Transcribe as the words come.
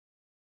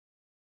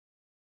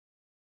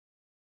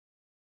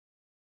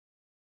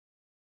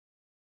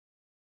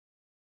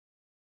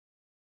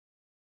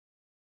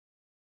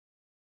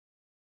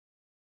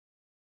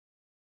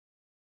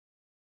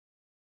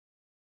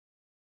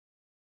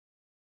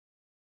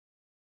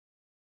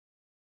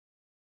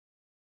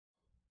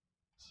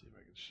See if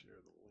I can share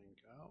the link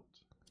out.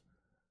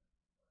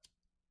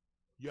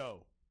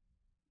 Yo,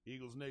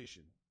 Eagles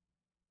Nation,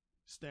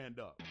 stand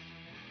up.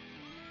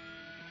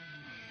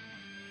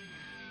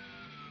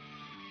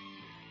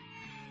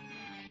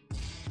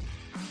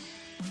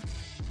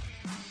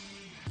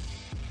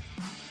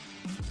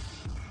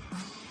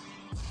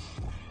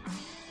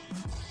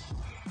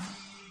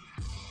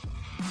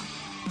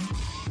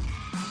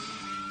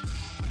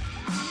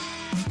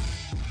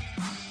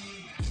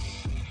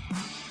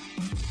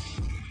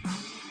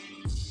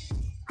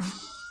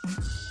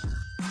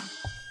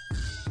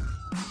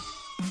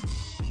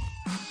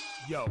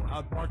 Yo,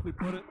 how'd Barkley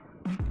put it?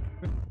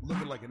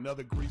 Looking like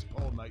another grease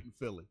pole night in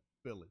Philly.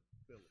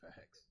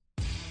 Facts.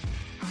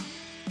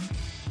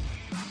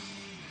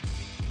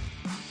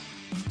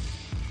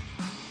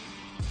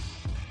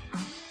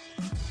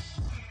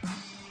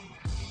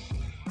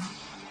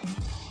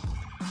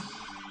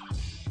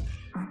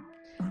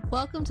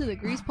 Welcome to the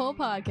Grease Pole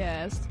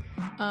Podcast.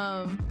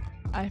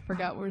 I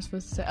forgot what we're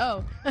supposed to say.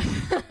 Oh,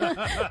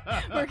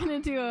 we're gonna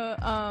do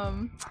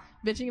a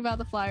bitching about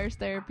the Flyers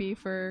therapy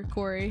for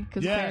Corey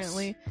because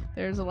apparently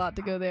there's a lot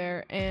to go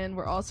there, and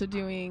we're also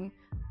doing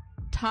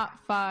top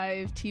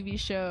 5 TV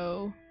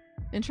show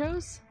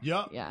intros.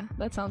 Yep. Yeah,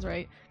 that sounds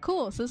right.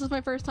 Cool. So this is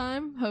my first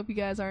time. Hope you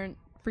guys aren't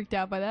freaked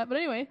out by that. But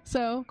anyway,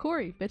 so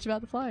Corey, bitch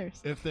about the Flyers.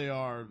 If they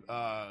are,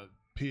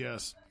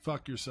 P.S.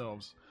 Fuck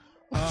yourselves.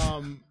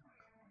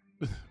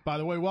 By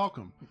the way,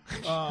 welcome.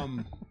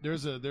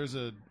 There's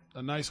a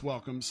nice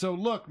welcome. So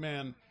look,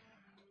 man,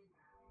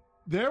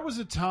 there was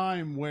a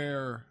time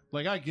where,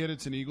 like, I get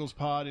it's an Eagles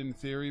pod in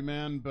theory,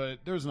 man, but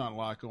there's not a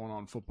lot going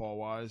on football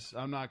wise.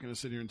 I'm not going to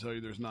sit here and tell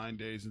you there's 9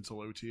 days until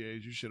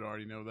OTAs. You should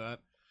already know that.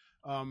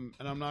 And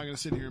I'm not going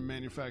to sit here and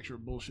manufacture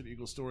bullshit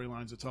Eagles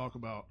storylines to talk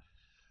about.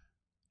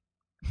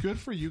 Good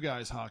for you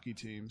guys, hockey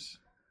teams.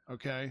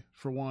 Okay,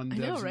 for one, I Devs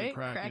know, and right? the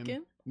Kraken.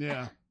 Kraken.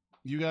 Yeah,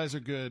 you guys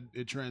are good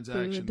at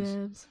transactions. Boo the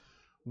Devs.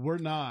 We're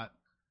not.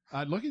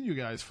 I'd look at you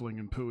guys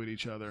flinging poo at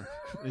each other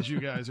as you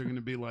guys are going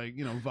to be like,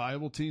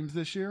 viable teams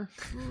this year.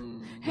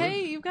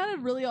 Hey, you've got a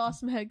really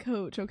awesome head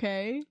coach,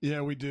 okay?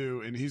 Yeah, we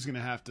do. And he's going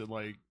to have to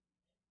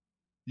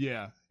he's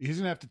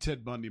going to have to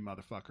Ted Bundy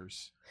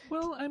motherfuckers.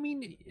 Well, I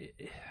mean,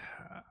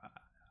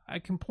 I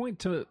can point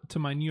to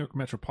my New York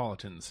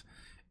Metropolitans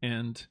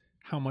and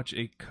how much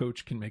a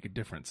coach can make a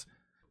difference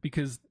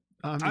because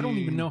I don't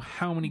even know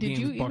how many games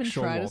Buck Did you even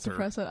try to Showalter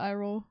suppress that eye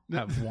roll?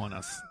 have won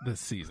us this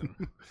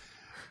season.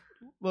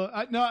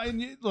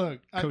 Look,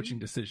 Coaching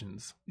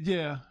decisions.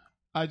 Yeah,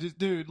 I just,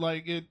 dude,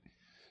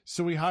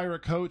 so we hire a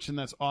coach and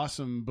that's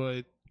awesome,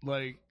 but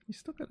you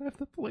still gotta have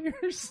the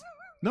players.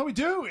 No, we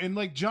do. And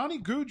Johnny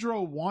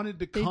Gaudreau wanted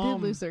to They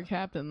come. did lose their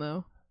captain,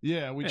 though.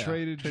 Yeah, we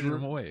traded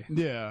him away.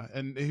 Yeah,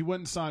 and he went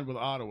and signed with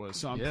Ottawa,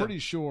 so I'm pretty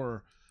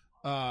sure,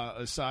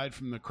 aside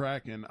from the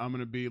Kraken, I'm going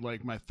to be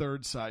my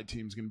third side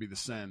team's going to be the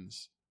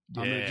Sens.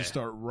 I'm going to just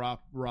start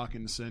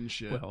rocking Sens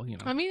shit. Well,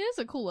 I mean, it's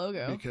a cool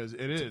logo. Because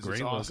it is. It's a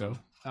great awesome. logo.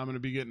 I'm going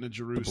to be getting a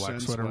Giroux The black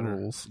Sens sweater sweater.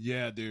 rules.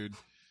 Yeah, dude.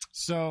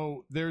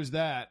 So there's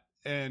that.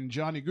 And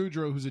Johnny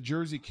Gaudreau, who's a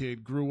Jersey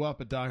kid, grew up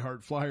a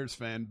diehard Flyers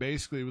fan,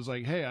 basically was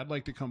like, hey, I'd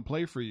like to come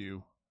play for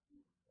you.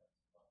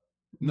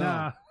 No.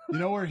 Nah. You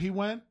know where he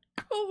went?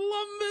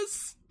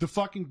 Columbus. The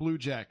fucking Blue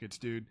Jackets,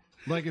 dude.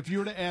 If you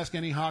were to ask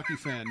any hockey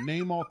fan,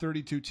 name all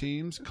 32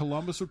 teams,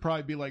 Columbus would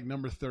probably be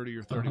number 30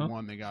 or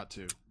 31 they got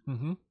to.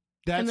 Mm-hmm.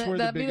 That's where the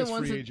that'd be biggest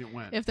ones free that, agent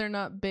went. If they're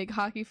not big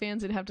hockey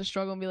fans, they'd have to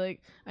struggle and be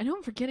like, I know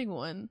I'm forgetting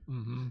one.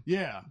 Mm-hmm.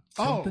 Yeah.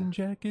 Something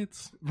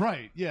Jackets.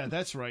 Right. Yeah,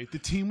 that's right. The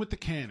team with the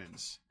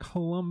cannons.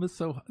 Columbus,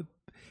 Ohio.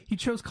 He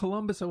chose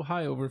Columbus,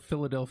 Ohio over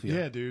Philadelphia.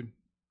 Yeah, dude.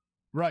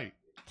 Right.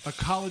 A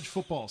college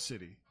football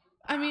city.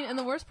 I mean, and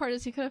the worst part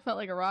is he could have felt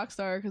like a rock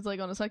star because, on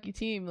a sucky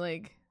team,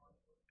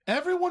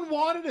 everyone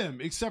wanted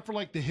him except for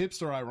the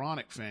hipster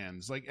ironic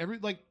fans.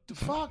 The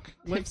fuck.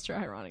 Hipster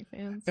ironic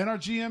fans. And our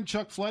GM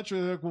Chuck Fletcher,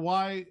 they're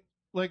why?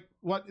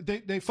 What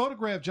they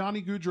photographed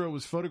Johnny Gaudreau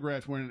was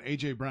photographed wearing an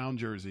AJ Brown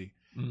jersey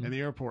in the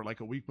airport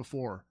a week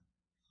before,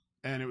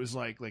 and it was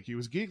like he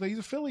was geek. He's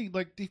a Philly.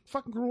 He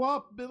fucking grew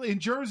up in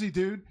Jersey,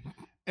 dude.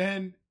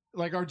 And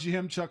our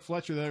GM Chuck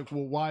Fletcher, they're like,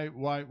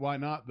 well, why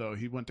not though?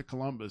 He went to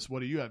Columbus. What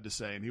do you have to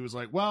say? And he was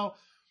like, well,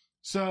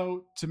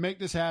 so to make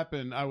this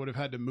happen, I would have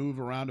had to move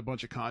around a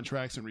bunch of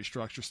contracts and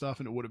restructure stuff,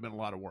 and it would have been a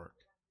lot of work.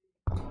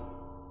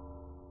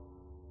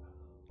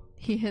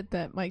 He hit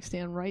that mic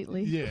stand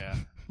rightly. Yeah.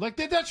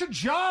 That's your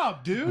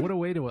job, dude. What a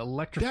way to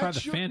electrify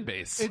the fan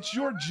base. It's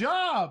your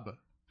job.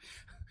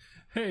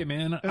 Hey,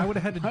 man, I would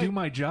have had to do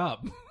my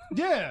job.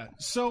 Yeah.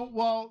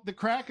 So, the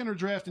Kraken are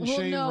drafting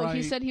Shane Wright.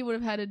 He said he would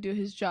have had to do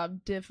his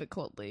job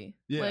difficultly.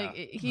 Yeah.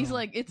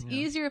 It's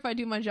easier if I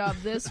do my job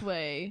this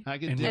way. I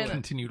can and do you it.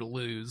 continue to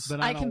lose. But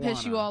I can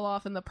piss you all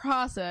off in the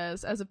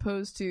process, as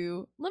opposed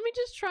to, let me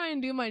just try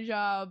and do my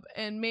job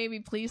and maybe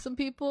please some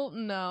people.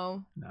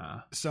 No. Nah.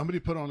 Somebody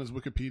put on his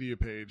Wikipedia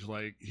page,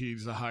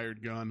 he's a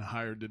hired gun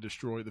hired to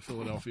destroy the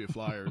Philadelphia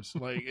Flyers.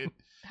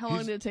 How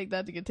long did it take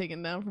that to get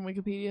taken down from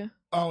Wikipedia?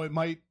 Oh, it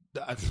might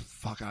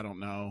Fuck, I don't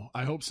know.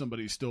 I hope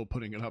somebody's still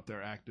putting it up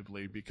there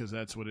actively because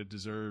that's what it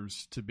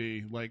deserves to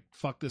be. Like,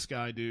 fuck this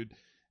guy, dude.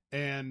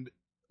 And,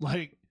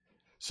 like,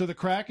 so the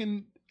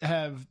Kraken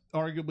have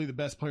arguably the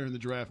best player in the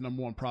draft,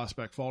 number 1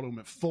 prospect, fall to him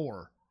at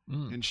 4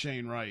 and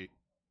Shane Wright.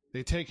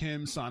 They take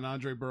him, sign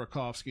Andre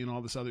Burakovsky and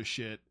all this other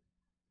shit.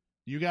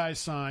 You guys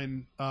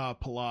sign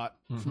Palat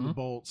from the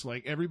Bolts.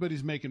 Like,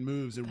 everybody's making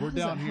moves, and we're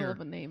down here. That's a hell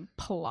of a name,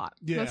 Palat.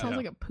 Yeah. That sounds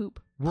like a poop.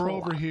 We're Palat.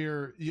 over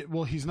here.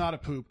 Well, he's not a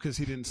poop because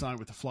he didn't sign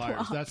with the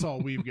Flyers. Palat. That's all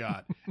we've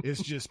got.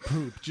 It's just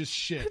poop, just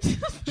shit.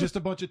 Just a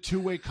bunch of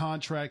 2-way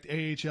contract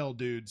AHL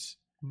dudes.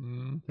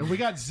 And we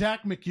got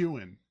Zach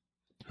McEwen,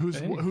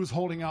 who's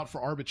holding out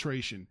for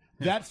arbitration.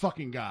 That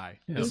fucking guy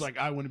is like,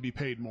 I want to be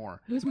paid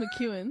more. Who's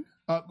McEwen?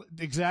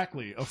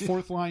 Exactly. A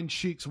 4th-line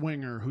Cheeks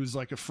winger who's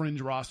like a fringe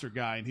roster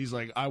guy, and he's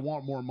like, I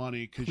want more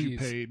money because you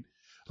paid.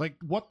 Like,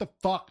 what the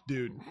fuck,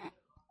 dude?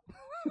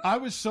 I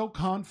was so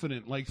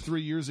confident like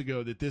 3 years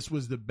ago that this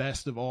was the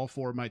best of all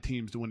 4 of my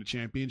teams to win a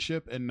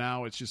championship, and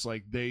now it's just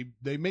like they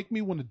make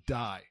me want to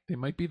die. They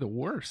might be the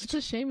worst. It's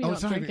a shame you don't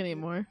drink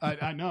anymore.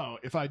 I know.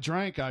 If I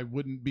drank, I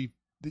wouldn't be.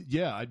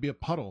 Yeah, I'd be a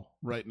puddle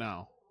right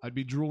now. I'd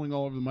be drooling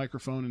all over the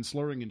microphone and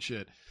slurring and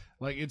shit.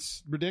 Like,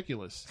 it's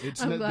ridiculous.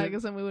 I'm glad,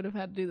 because then we would have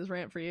had to do this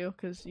rant for you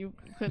because you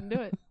couldn't do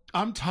it.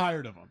 I'm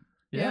tired of them.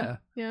 Yeah.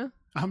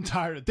 I'm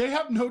tired. They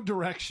have no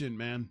direction,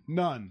 man.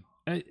 None.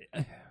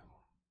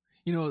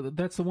 You know,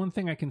 that's the one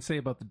thing I can say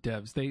about the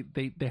Devs.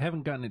 They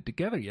haven't gotten it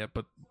together yet,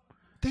 but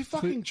they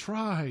fucking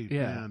tried,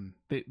 man.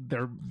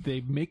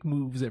 They make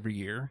moves every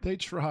year. They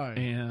try.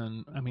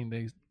 And, I mean,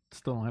 they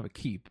still don't have a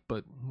keep,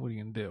 but what are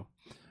you going to do?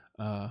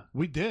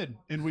 We did,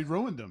 and we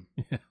ruined him.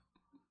 Yeah.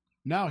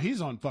 Now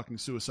he's on fucking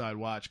suicide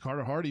watch.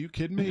 Carter Hart, are you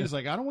kidding me? He's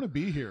like, I don't want to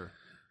be here.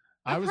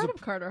 I've heard of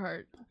Carter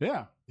Hart.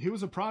 Yeah, he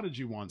was a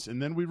prodigy once,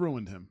 and then we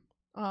ruined him.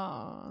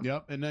 Aww.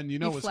 Yep, and then you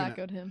know what's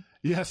flaccoed him.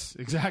 Yes,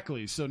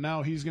 exactly. So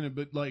now he's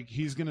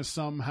gonna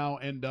somehow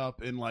end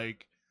up in,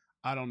 like,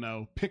 I don't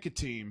know, pick a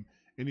team,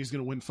 and he's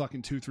gonna win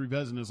fucking 2-3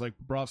 Vezinas like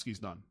Bobrovsky's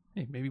done.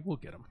 Hey, maybe we'll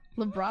get him.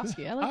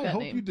 Bobrovsky, I like that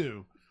name. I hope you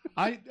do.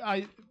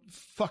 I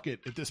fuck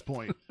it at this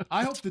point.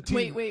 I hope the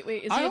team. Wait.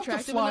 Is he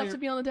attractive enough to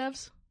be on the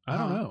Devs? I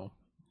don't know.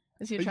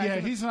 Is he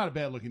attractive? Yeah, he's not a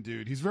bad looking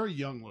dude. He's very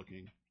young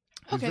looking.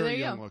 Okay, there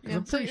you go. Yeah,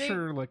 I'm pretty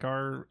sure like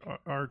our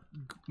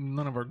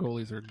none of our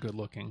goalies are good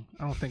looking.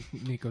 I don't think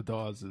Nico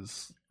Dawes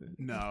is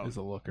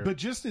a looker. But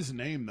just his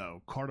name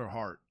though, Carter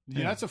Hart.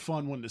 Yeah, that's a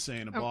fun one to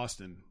say in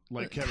Boston.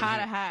 Like Kevin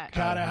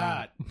Carter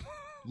Hart.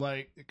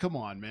 Like, come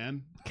on,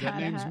 man. That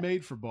name's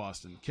made for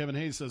Boston. Kevin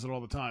Hayes says it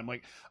all the time.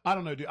 Like, I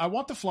don't know, dude. I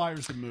want the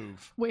Flyers to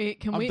move.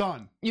 Wait, I'm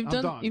done. You've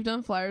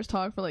done Flyers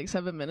talk for like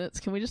 7 minutes.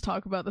 Can we just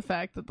talk about the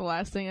fact that the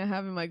last thing I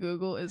have in my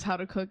Google is how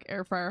to cook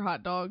air fryer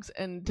hot dogs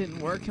and didn't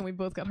work, and we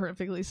both got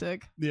horrifically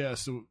sick? Yeah,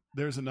 so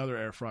there's another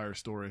air fryer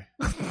story.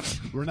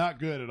 We're not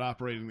good at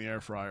operating the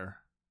air fryer.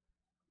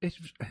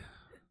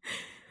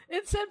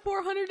 It said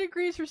 400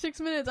 degrees for 6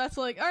 minutes. That's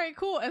like, all right,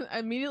 cool. And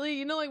immediately,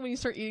 you know, like when you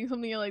start eating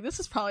something, you're like,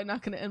 this is probably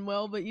not going to end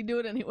well, but you do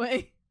it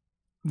anyway.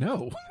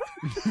 No.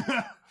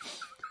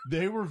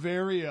 They were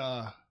very,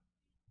 I love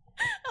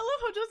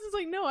how Justin's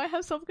like, no, I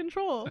have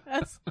self-control.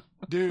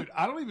 Dude,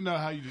 I don't even know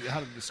how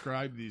to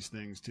describe these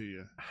things to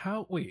you.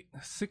 Wait,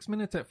 6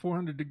 minutes at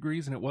 400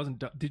 degrees and it wasn't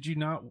done. Did you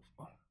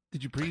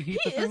preheat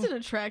He is an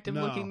attractive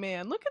looking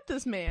man. Look at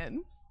this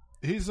man.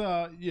 He's,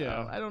 I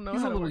don't know.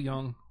 He's a little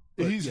young.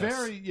 He's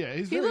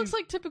yes. He looks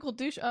like typical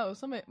douche. Oh,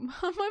 somebody, my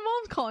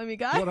mom's calling me,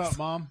 guys. What up,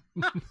 Mom?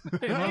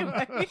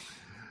 Anyway.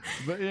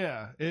 But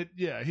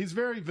he's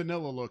very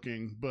vanilla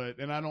looking,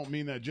 and I don't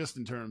mean that just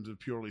in terms of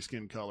purely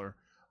skin color,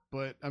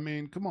 but I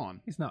mean, come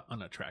on. He's not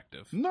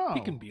unattractive. No.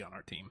 He can be on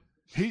our team.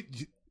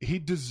 He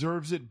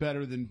deserves it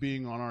better than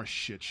being on our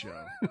shit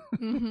show.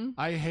 Mm-hmm.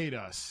 I hate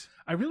us.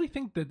 I really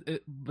think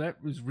that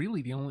that was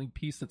really the only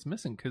piece that's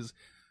missing, because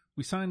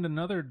we signed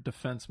another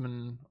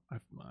defenseman.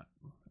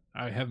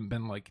 I haven't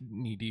been like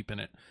knee deep in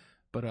it,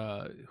 but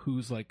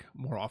who's like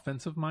more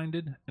offensive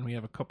minded, and we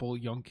have a couple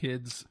young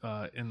kids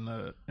in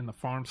the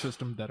farm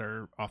system that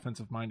are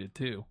offensive minded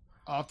too.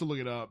 I'll have to look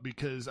it up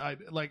because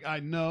I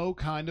know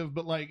kind of,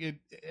 but like it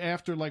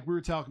after like we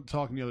were talking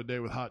the other day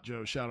with Hot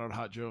Joe. Shout out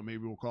Hot Joe,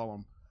 maybe we'll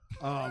call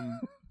him.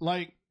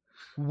 Like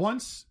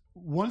once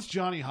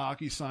Johnny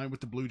Hockey signed with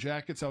the Blue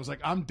Jackets, I was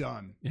like, I'm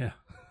done. Yeah.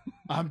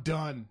 I'm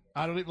done.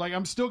 I don't like.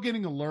 I'm still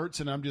getting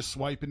alerts, and I'm just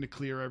swiping to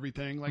clear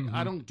everything. Like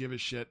I don't give a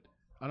shit.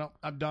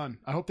 I'm done.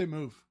 I hope they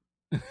move.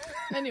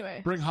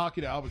 Anyway, bring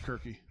hockey to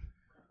Albuquerque.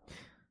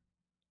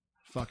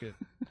 Fuck it.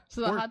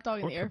 So the hot dog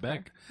in the air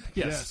fryer.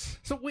 Yes.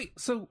 So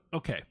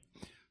okay.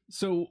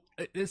 So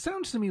it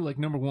sounds to me like,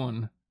 number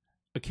one,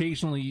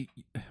 occasionally,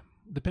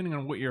 depending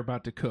on what you're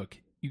about to cook,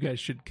 you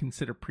guys should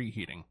consider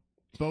preheating.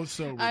 Both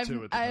sober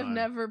too at the time. I've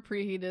never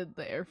preheated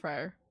the air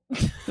fryer.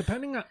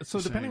 Depending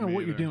on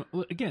what you're doing,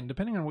 again,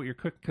 depending on what you're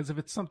cooking, because if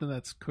it's something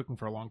that's cooking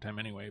for a long time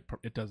anyway,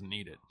 it doesn't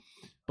need it.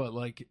 But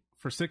like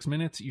for 6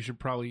 minutes, you should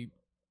probably,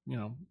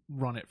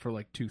 run it for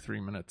like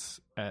 2-3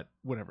 minutes at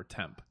whatever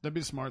temp. That'd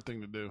be a smart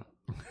thing to do.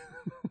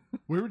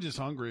 We were just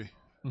hungry.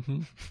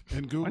 Mm-hmm.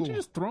 And Google. Why don't you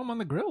just throw them on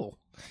the grill?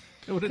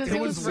 Because it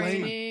was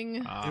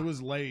raining. It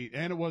was late,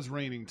 and it was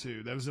raining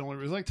too. That was the only.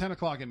 It was like 10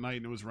 o'clock at night,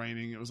 and it was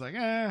raining. It was like,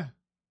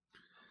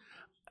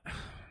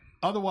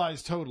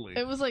 Otherwise, totally.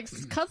 It was like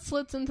cut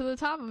slits into the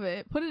top of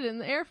it, put it in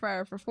the air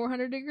fryer for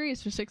 400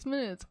 degrees for 6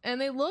 minutes,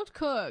 and they looked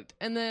cooked.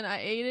 And then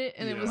I ate it,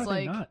 and it was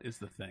like not is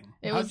the thing.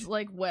 It was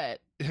like wet.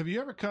 Have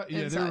you ever cut? Yeah,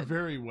 inside. they were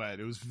very wet.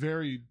 It was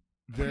very,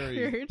 very.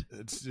 Weird.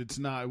 It's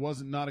not. It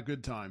wasn't not a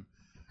good time.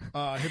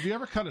 Have you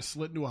ever cut a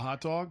slit into a hot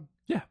dog?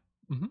 Yeah.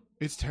 Mm-hmm.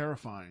 It's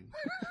terrifying.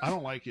 I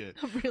don't like it.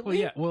 Really? Well,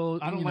 yeah. Well,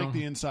 I don't like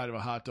the inside of a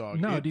hot dog.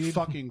 No, it dude.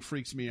 fucking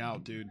freaks me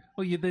out, dude.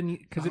 Well,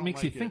 because it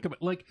makes you like think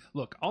about like,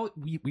 look,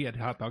 we had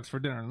hot dogs for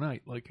dinner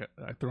tonight. Like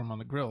I threw them on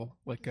the grill.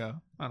 Like I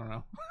don't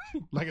know,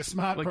 Like a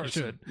smart like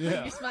person. you should.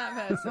 Yeah. You smart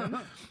person.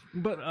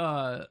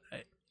 But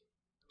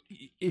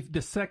if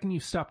the second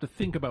you stop to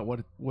think about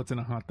what's in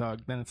a hot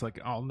dog, then it's like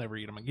I'll never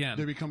eat them again.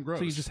 They become gross.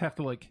 So you just have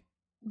to like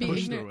Be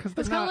Push ignorant. through it.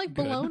 It's kind of like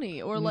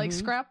bologna or like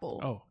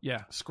scrapple. Oh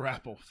yeah,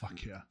 Scrapple.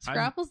 Fuck yeah.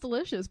 Scrapple's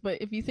delicious,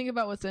 but if you think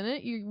about what's in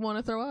it, you want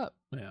to throw up.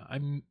 yeah.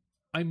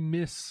 I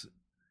miss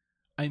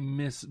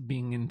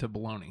being into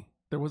bologna.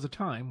 There was a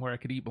time where I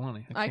could eat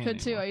bologna. I can't could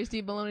too. anymore. I used to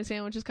eat bologna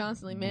sandwiches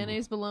constantly.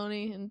 Mayonnaise,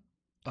 bologna, and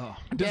Oh.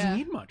 It doesn't Yeah.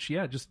 need much.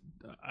 Yeah, just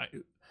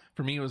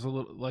for me, it was a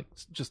little like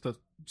just a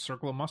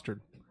circle of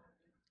mustard.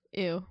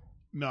 ew.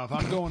 No, if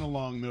I'm going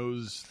along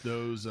those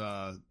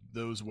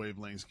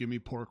wavelengths, give me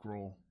pork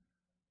roll.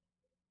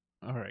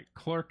 All right,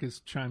 Clark is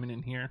chiming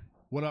in here.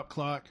 What up,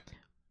 Clark?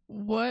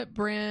 What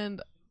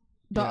brand?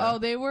 Yeah. Oh,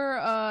 they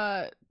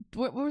were.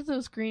 What were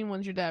those green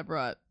ones your dad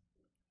brought?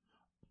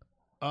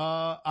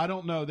 I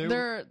don't know.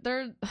 They're.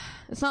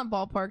 It's not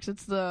Ballparks.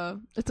 It's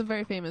a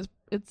very famous.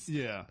 It's.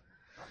 Yeah.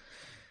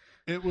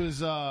 It was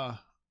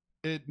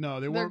they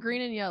They're weren't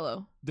green and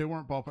yellow. They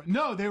weren't Ballpark.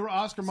 No, they were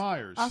Oscar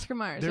Myers. Oscar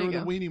Myers. They there were you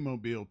the go. Weenie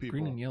Mobile people.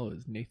 Green and yellow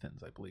is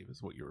Nathan's, I believe,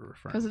 is what you were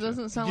referring to. Because it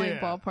doesn't sound like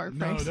Ballpark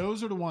No, Franks.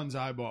 those are the ones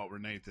I bought were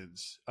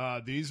Nathan's.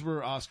 These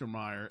were Oscar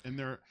Mayer,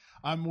 and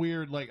I'm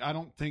weird. Like I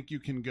don't think you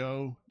can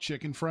go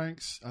chicken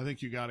Franks. I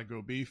think you got to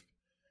go beef.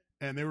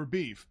 And they were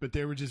beef, but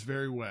they were just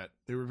very wet.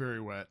 They were very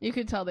wet. You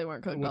could tell they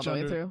weren't cooked all the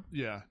way through.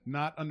 Yeah,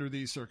 not under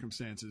these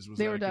circumstances.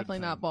 They were definitely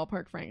not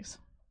Ballpark Franks.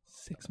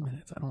 6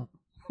 minutes. I don't.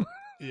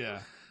 Yeah.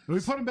 We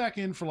put him back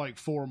in for like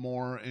 4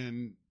 more,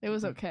 and It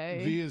was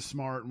okay. V is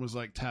smart and was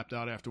like tapped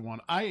out after 1.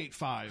 I ate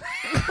 5.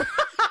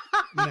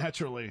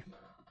 Naturally,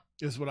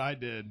 is what I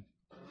did.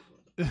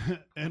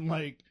 And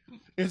like,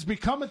 it's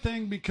become a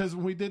thing because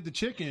when we did the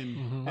chicken.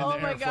 Mm-hmm. Oh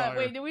my god!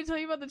 Wait, did we tell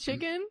you about the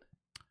chicken?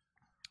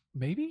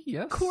 Maybe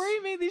yes.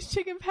 Corey made these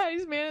chicken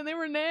patties, man, and they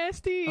were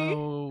nasty.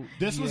 Oh,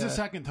 This was the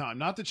second time,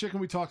 not the chicken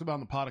we talked about in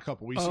the pot a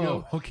couple weeks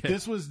ago. Okay.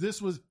 This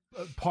was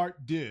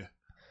part 2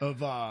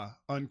 of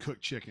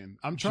uncooked chicken.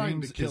 I'm trying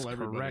James to kill is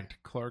everybody. Correct.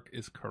 Clark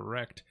is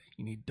correct.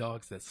 You need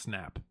dogs that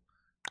snap.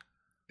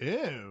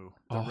 Ew,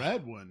 the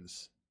red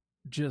ones.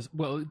 They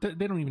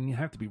don't even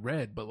have to be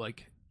red, but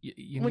like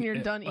When you're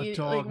done eating, a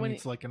dog like when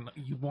needs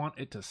you want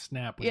it to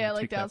snap. When yeah, you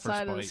like take the that outside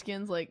first of the bite.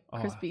 skin's like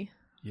crispy.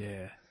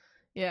 Yeah.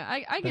 Yeah, I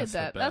get That's the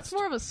that. That's best.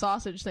 more of a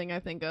sausage thing, I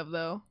think of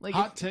though. Like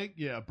Hot take,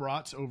 yeah,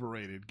 brats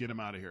overrated. Get them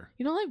out of here.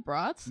 you don't like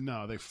brats?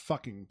 No, they're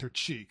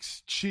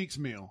cheeks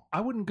meal.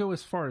 I wouldn't go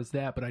as far as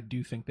that, but I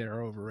do think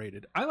they're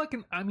overrated.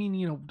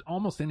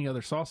 Almost any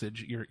other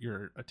sausage,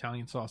 your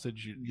Italian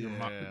sausage,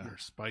 your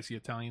spicy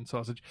Italian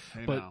sausage,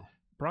 Hey, but now.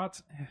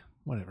 brats,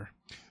 whatever.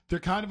 They're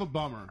kind of a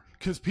bummer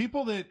because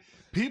people that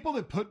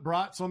put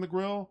brats on the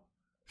grill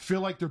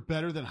feel like they're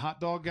better than hot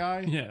dog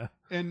guy. Yeah.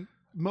 And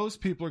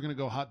most people are going to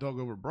go hot dog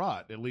over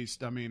brat. At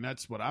least, I mean,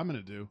 that's what I'm going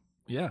to do.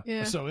 Yeah.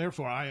 Yeah. So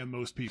therefore, I am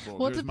most people.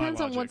 Well, it There's my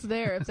depends on logic. what's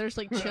there. If there's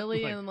like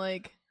chili Like- and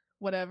like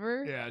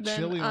whatever, Yeah, then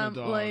chili on a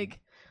dog. but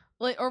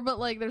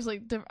there's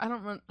like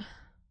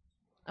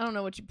I don't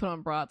know what you put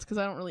on brats because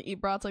I don't really eat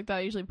brats like that. I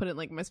usually put it in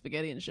like my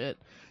spaghetti and shit.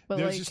 But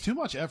There's like, just too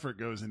much effort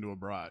goes into a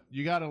brat.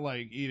 You got to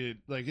like eat it.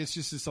 Like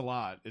it's a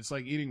lot. It's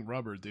like eating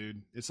rubber,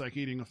 dude. It's like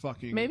eating a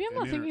fucking. maybe I'm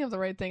not thinking of the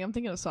right thing. I'm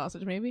thinking of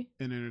sausage. Maybe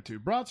an inner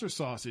tube. Brats are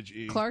sausage.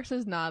 Clark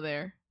says nah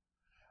there.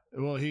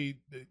 Well,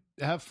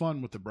 have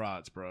fun with the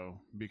brats, bro,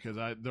 because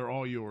they're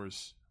all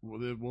yours.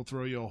 We'll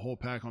throw you a whole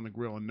pack on the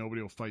grill, and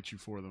nobody will fight you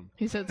for them.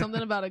 He said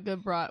something about a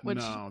good brat, which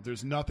No,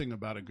 there's nothing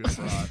about a good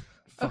brat.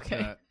 Fuck Okay.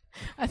 that.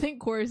 I think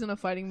Corey's in a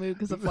fighting mood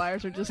because the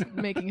Flyers are just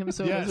making him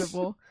so Yes.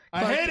 miserable. I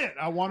Clark, hate it.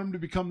 I want him to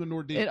become the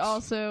Nordiques. It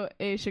also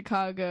a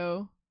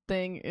Chicago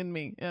thing in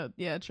me.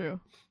 Yeah, true.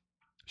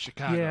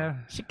 Chicago. Yeah.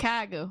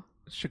 Chicago.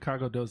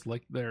 does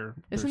like their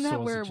Isn't that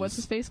where sausages. what's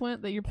his face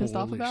went that you're pissed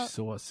off Polish about?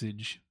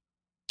 sausage.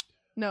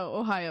 No,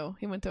 Ohio.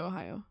 He went to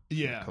Ohio.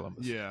 Yeah.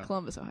 Columbus. Yeah.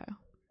 Columbus, Ohio.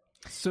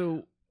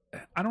 So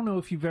I don't know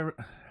if you've ever.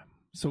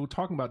 So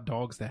talking about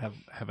dogs that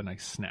have a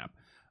nice snap.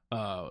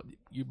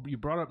 You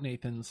brought up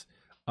Nathan's,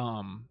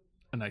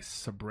 a nice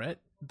Sabrett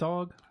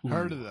dog.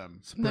 Heard of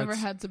them. Never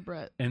had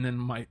Zabret. And then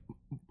my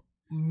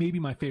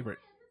favorite.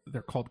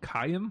 They're called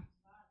Kayem,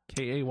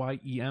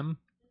 Kayem.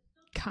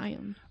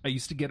 Kayem. I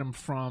used to get them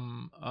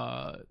from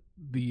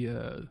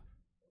the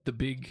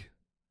big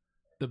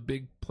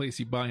place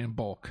you buy in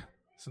bulk.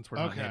 since we're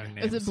not naming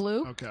names. Is it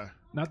blue? Okay.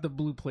 Not the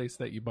blue place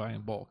that you buy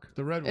in bulk.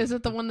 The red one. Is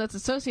it the one that's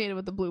associated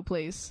with the blue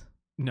place?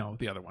 No,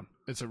 the other one.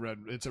 It's a red.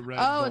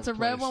 Oh, it's a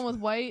red one with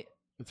white.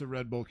 It's a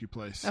red bulky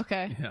place.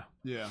 Okay. Yeah.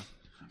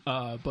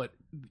 Yeah. But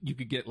you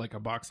could get like a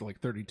box of like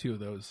 32 of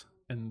those,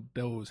 and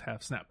those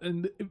have snap.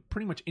 And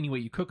pretty much any way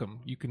you cook them,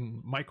 you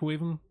can microwave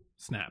them,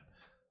 snap.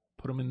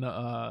 Put them in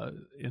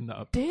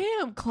the.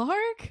 Damn,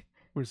 Clark.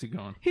 Where's he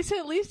going? He said,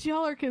 "At least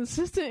y'all are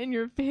consistent in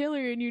your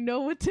failure, and you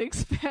know what to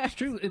expect." It's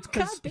true. It's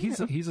because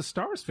he's a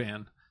Stars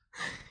fan.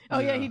 Oh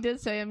yeah, he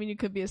did say. I mean, you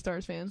could be a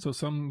Stars fan. So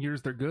some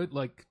years they're good.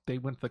 Like they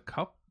went to the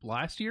Cup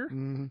last year,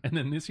 and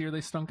then this year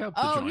they stunk up.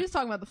 Oh, he was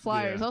talking about the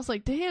Flyers. Yeah. I was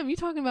like, damn, you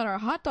talking about our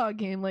hot dog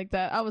game like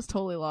that? I was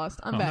totally lost.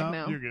 I'm back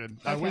now. You're good.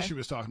 Okay. I wish he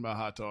was talking about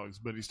hot dogs,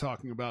 but he's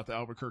talking about the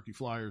Albuquerque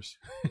Flyers.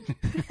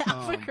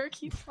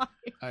 Albuquerque Flyers.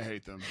 I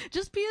hate them.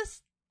 Just be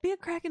a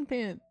Kraken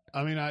fan.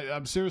 I mean,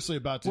 I'm seriously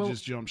about to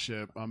just jump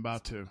ship. I'm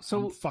about to.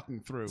 So I'm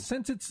fucking through.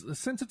 Since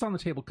it's on the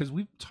table, because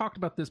we've talked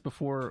about this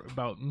before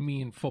about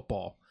me and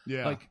football.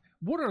 Yeah. Like,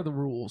 what are the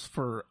rules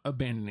for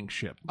abandoning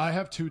ship? I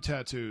have 2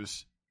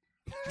 tattoos.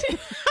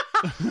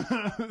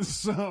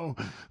 So,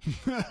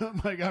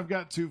 like, I've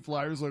got 2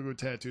 Flyers logo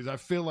tattoos. I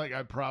feel like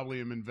I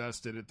probably am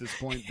invested at this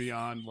point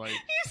beyond, like... You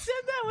said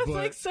that with,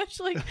 like,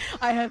 such, like,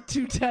 I have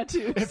 2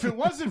 tattoos. If it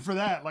wasn't for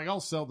that, like, I'll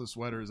sell the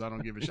sweaters. I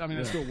don't give a shit. I mean,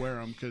 I still wear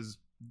them because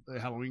they're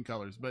Halloween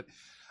colors, but...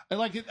 I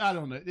like it. I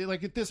don't know.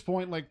 Like at this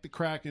point, like the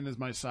Kraken is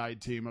my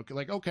side team. Okay,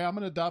 like I'm going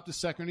to adopt a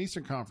second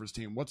Eastern Conference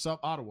team. What's up,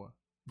 Ottawa?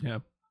 Yeah,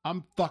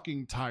 I'm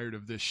fucking tired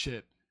of this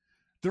shit.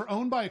 They're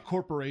owned by a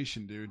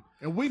corporation, dude,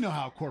 and we know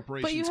how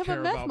corporations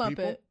care about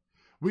people.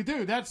 We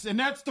do. That's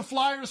the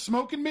Flyers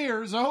smoke and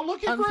mirrors. Oh,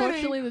 look at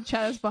Unfortunately, the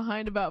chat is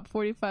behind about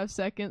 45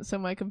 seconds, so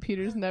my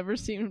computers never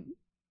seem,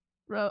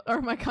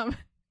 or my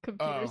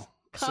computers.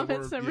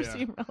 Comments never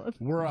seem relevant.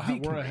 We're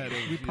ahead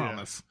of. We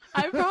promise.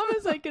 I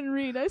promise I can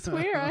read. I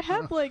swear. I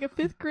have like a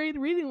 5th grade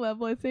reading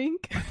level, I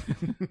think.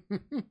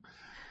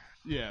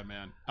 Yeah,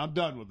 man. I'm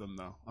done with them,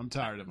 though. I'm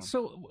tired of them.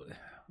 So,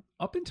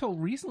 up until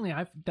recently,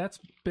 that's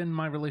been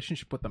my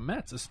relationship with the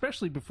Mets,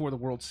 especially before the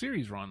World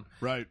Series run.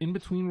 Right. In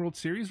between World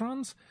Series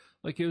runs,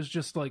 like it was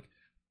just like,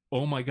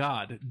 oh my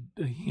God.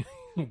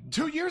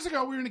 2 years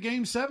ago, we were in a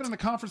Game 7 in the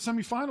conference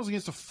semifinals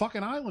against the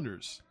fucking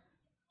Islanders.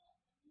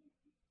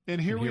 And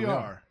here we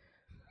are.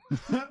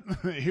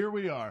 Here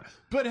we are.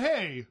 But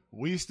hey,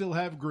 we still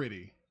have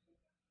Gritty.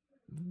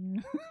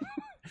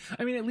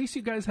 I mean, at least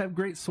you guys have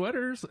great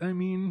sweaters. I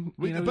mean,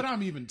 but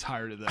I'm even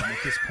tired of them at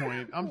this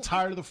point. I'm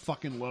tired of the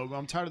fucking logo.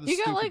 I'm tired of the.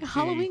 You got like T.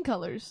 Halloween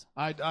colors.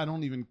 I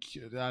don't even.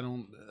 I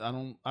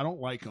don't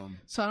like them.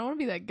 So I don't want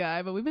to be that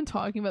guy, but we've been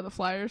talking about the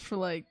Flyers for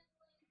like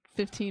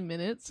 15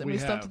 minutes, and we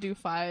still have to do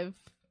 5.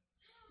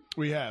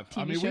 We have. TV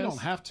I mean, shows. we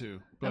don't have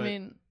to. But I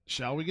mean,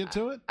 shall we get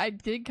to it? I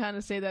did kind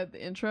of say that at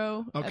the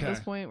intro. Okay. At this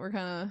point, we're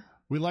kind of.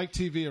 We like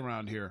TV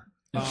around here.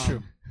 It's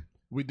true.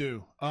 We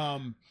do.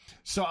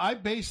 So I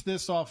based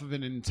this off of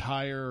an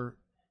entire,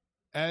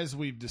 as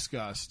we've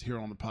discussed here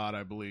on the pod,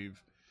 I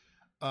believe,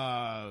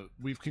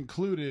 we've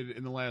concluded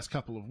in the last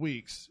couple of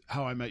weeks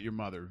How I Met Your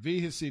Mother.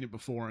 V has seen it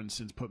before and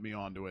since put me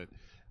onto it.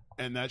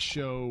 And that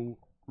show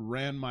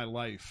ran my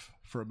life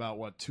for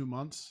about, 2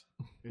 months?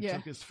 It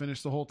took us to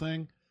finish the whole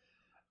thing.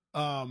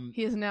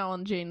 He is now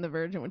on Jane the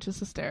Virgin, which is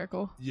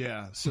hysterical.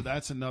 Yeah, so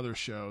that's another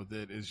show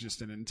that is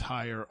just an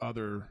entire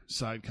other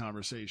side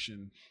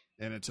conversation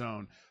in its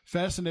own.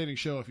 Fascinating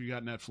show if you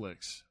got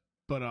Netflix.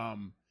 But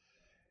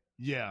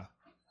yeah.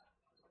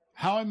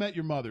 How I Met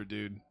Your Mother,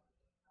 dude.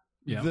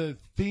 Yeah. The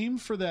theme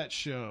for that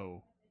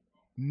show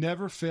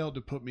never failed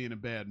to put me in a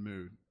bad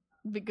mood.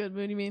 The good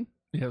mood, you mean?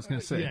 Yeah, I was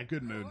gonna say. Yeah,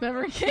 good mood.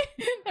 Never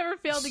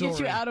failed to get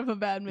you out of a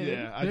bad mood.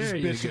 Yeah, I just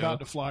bitched about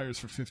the Flyers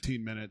for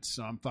 15 minutes,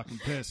 so I'm fucking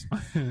pissed.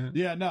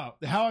 Yeah, no.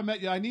 How I Met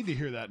You, I need to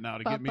hear that now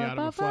to get me out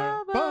of a Flyer.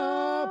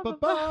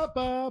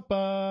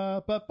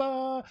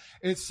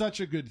 It's such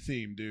a good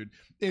theme, dude.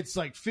 It's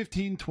like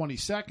 15, 20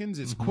 seconds.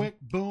 It's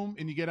quick, boom,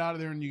 and you get out of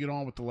there and you get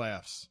on with the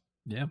laughs.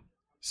 Yeah.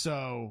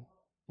 So,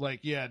 like,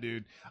 yeah,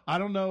 dude. I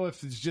don't know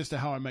if it's just a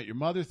How I Met Your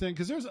Mother thing,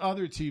 because there's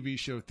other TV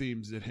show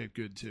themes that hit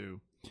good,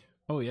 too.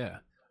 Oh, yeah.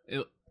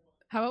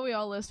 How about we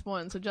all list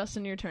one? So,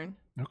 Justin, your turn.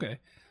 Okay.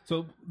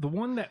 So the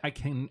one that I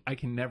can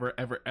never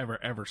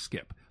ever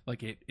skip.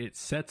 Like it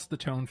sets the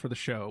tone for the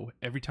show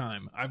every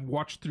time. I've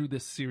watched through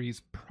this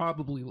series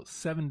probably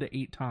 7 to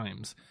 8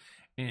 times,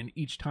 and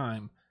each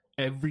time,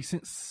 every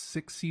 6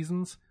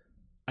 seasons,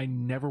 I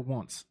never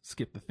once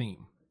skip the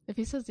theme. If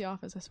he says The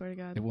Office, I swear to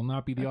God. It will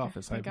not be The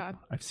Office. Thank God.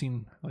 I've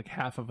seen like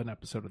half of an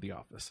episode of The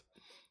Office.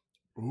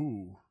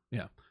 Ooh.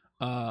 Yeah.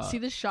 See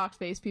this shocked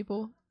face,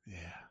 people? Yeah.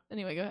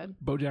 Anyway, go ahead.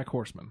 BoJack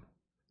Horseman.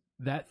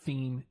 That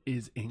theme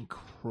is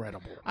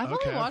incredible. I've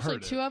only watched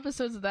like 2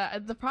 episodes of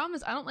that. The problem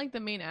is I don't like the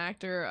main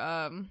actor.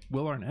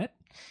 Will Arnett?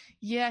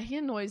 Yeah, he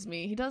annoys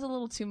me. He does a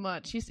little too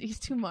much. He's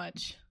too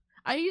much.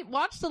 I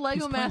watched the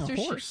Lego Masters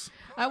show.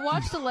 I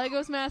watched the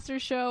Legos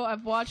Masters show.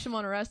 I've watched him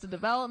on Arrested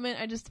Development.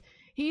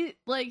 He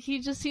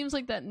just seems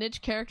like that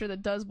niche character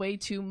that does way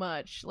too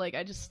much. Like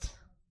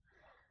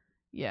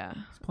Yeah.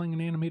 He's playing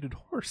an animated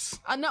horse.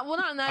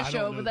 Not in that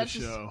show, but that's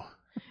just. Show.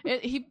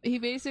 He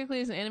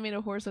basically is an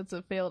animated horse that's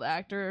a failed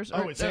actor.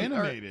 It's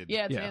animated.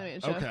 Yeah, it's an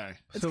animated show. Okay.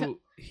 So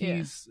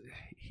he's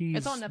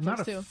it's on Netflix not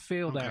a too.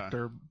 failed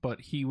actor, but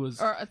he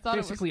was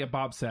basically a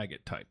Bob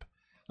Saget type.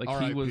 Like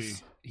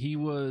he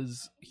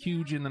was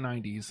huge in the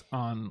 90s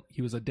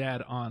he was a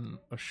dad on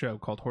a show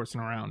called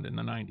Horsing Around in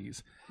the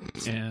 90s.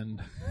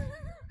 And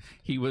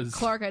he was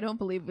Clark, I don't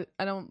believe it.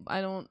 I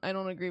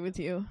don't agree with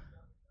you.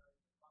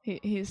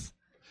 He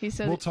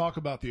said we'll talk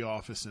about The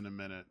Office in a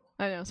minute.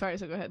 I know, sorry,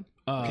 so go ahead.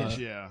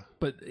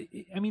 But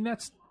I mean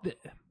that's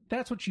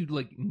what you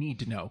like need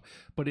to know.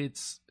 But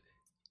it's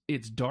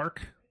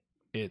dark,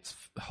 it's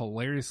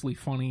hilariously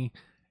funny,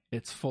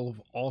 it's full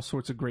of all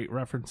sorts of great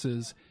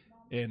references,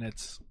 and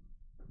it's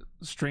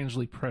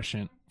strangely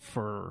prescient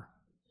for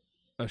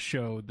a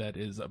show that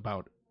is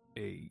about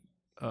a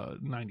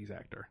 90s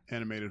actor.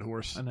 Animated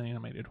horse. An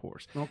animated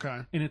horse.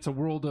 Okay. And it's a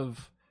world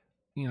of,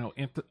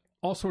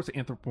 all sorts of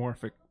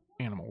anthropomorphic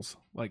animals.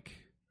 Like,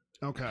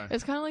 okay.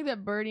 It's kind of like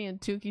that Birdie and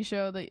Tukey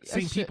show that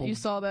people. You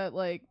saw that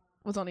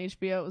was on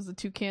HBO. It was the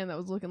toucan that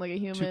was looking like a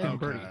human. Tuca and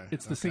Birdie.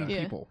 It's the same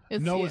people.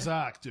 Noah's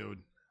Ark, dude.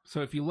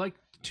 So if you like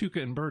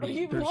Tuca and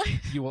Birdie,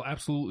 you will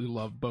absolutely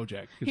love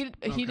BoJack.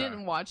 He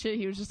didn't watch it.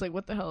 He was just like,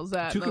 "What the hell is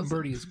that?" Tuca and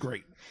Birdie is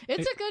great.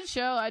 It's a good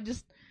show. I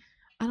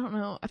don't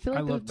know. I feel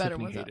like there's better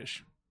ones.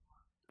 Hadish.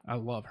 I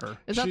love her.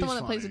 Is that the one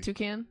that plays the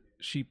toucan?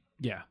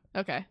 Yeah.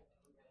 Okay.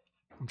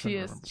 She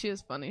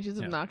is funny. She's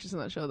obnoxious in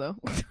that show, though.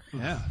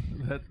 Yeah,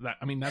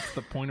 that's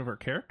the point of her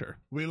character.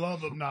 We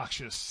love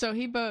obnoxious. So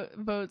he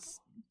votes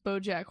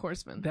BoJack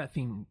Horseman. That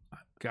theme,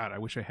 God, I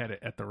wish I had it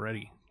at the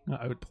ready.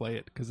 I would play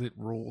it because it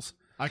rules.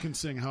 I can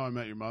sing How I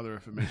Met Your Mother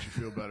if it makes you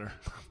feel better.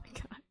 Oh my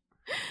god.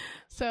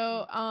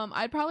 So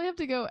I'd probably have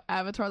to go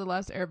Avatar: The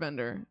Last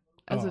Airbender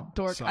as a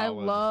dork. Solid. I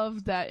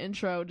love that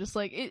intro. Just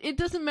like it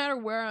doesn't matter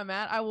where I'm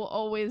at, I will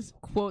always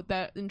quote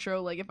that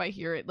intro. Like if I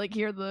hear it, like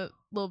hear the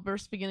little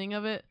verse beginning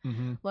of it.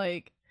 Mm-hmm.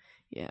 Like,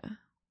 yeah,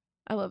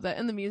 I love that,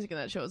 and the music in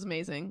that show is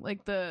amazing.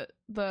 Like the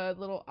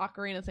little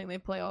ocarina thing they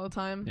play all the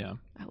time. Yeah,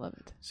 I love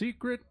it.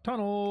 Secret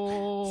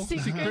tunnel.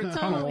 Secret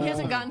tunnel. He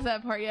hasn't gotten to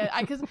that part yet.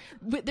 Because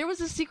there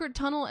was a secret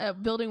tunnel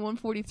at Building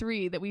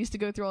 143 that we used to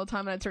go through all the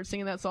time, and I'd start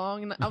singing that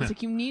song, and I was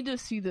like, "You need to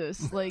see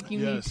this. Like, you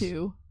need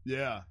to."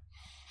 Yeah.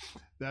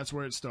 That's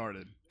where it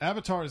started.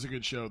 Avatar is a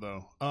good show,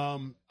 though.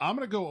 I'm going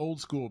to go old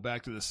school,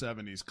 back to the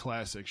 70s,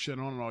 classic. Shit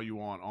on it all you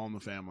want, All in the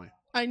Family.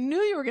 I knew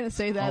you were going to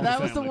say that. All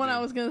that was the one I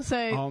was going to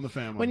say. All in the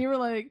Family. When you were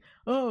like,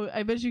 oh,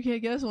 I bet you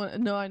can't guess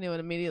one. No, I knew it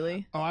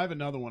immediately. Oh, I have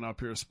another one up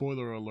here.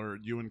 Spoiler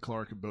alert. You and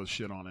Clark have both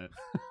shit on it.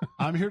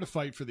 I'm here to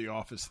fight for the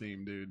Office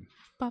theme, dude.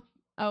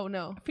 Oh,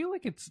 no. I feel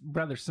like it's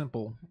rather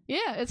simple.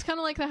 Yeah, it's kind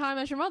of like the How I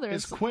Met Your Mother.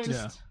 It's quick.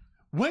 Yeah.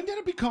 When did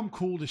it become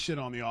cool to shit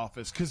on the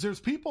Office? Because there's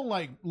people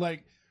like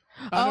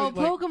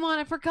Pokemon,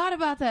 I forgot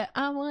about that.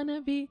 I want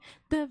to be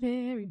the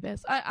very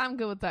best. I'm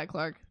good with that,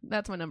 Clark.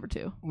 That's my number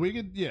 2.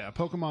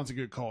 Pokemon's a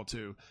good call,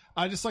 too.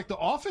 I just like The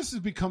Office has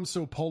become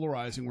so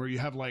polarizing where you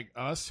have like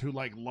us who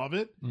like love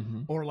it,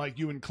 or like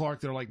you and Clark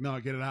that are like, no,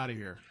 get it out of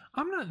here.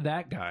 I'm not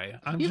that guy.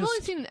 Have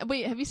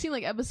you seen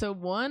like episode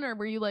 1, or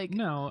were you like...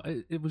 No,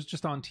 it was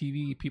just on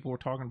TV. People were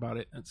talking about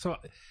it. And so,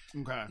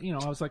 okay.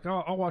 I was like,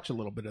 oh, I'll watch a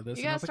little bit of this.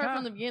 You gotta start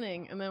from the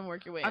beginning and then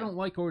work your way I don't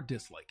like or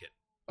dislike it.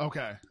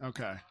 Okay.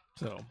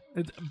 So,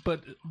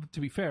 but to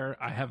be fair,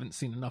 I haven't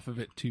seen enough of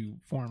it to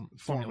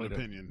formulate an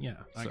opinion. Yeah,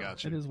 I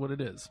got you. It is what it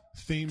is.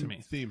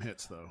 Theme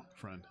hits though,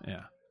 friend.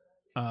 Yeah.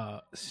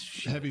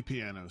 Heavy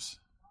pianos.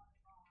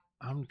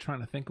 I'm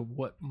trying to think of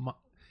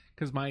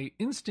because my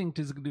instinct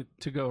is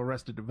to go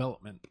Arrested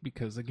Development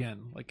because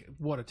again, like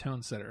what a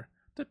tone setter.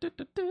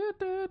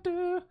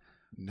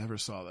 Never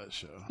saw that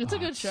show. It's a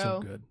good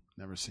show. So good.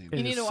 Never seen it.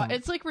 You need to watch.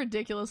 It's like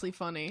ridiculously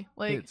funny.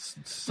 Like it's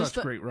such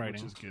great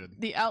writing. Which is good.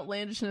 The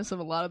outlandishness of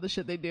a lot of the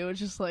shit they do. It's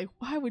just like,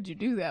 why would you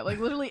do that? Like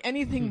literally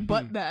anything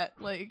but that.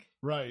 Like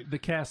right. The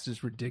cast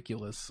is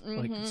ridiculous.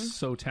 Like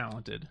so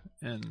talented,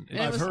 and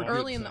it was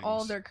early in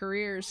all of their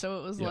careers, so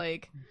it was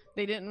like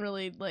they didn't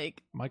really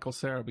like Michael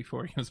Cera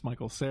before he was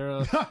Michael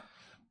Cera.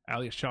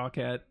 Alia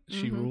Shawkat,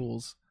 she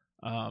rules.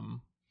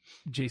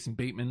 Jason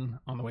Bateman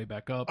on the way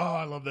back up. Oh,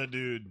 I love that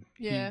dude.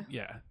 Yeah.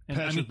 And,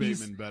 Patrick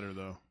Bateman better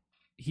though.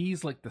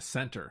 He's like the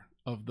center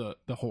of the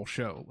whole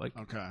show. Like,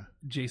 okay,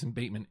 Jason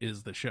Bateman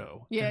is the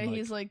show. Yeah, and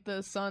he's like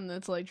the son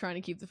that's like trying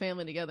to keep the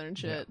family together and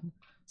shit. Yeah.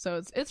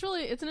 So it's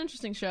an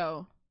interesting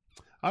show.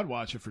 I'd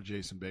watch it for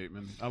Jason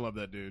Bateman. I love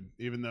that dude.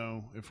 Even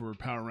though if we're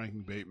power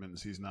ranking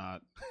Batemans, he's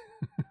not.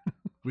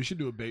 We should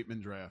do a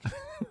Bateman draft.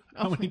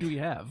 How many do we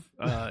have?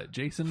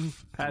 Jason,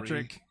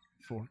 Patrick,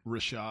 3, 4.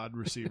 Rashad,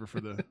 receiver for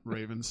the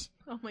Ravens.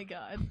 Oh my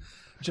god.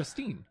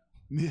 Justine.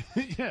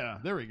 Yeah,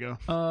 there we go.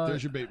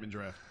 There's your Bateman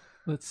draft.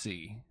 Let's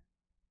see.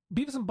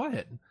 Beavis and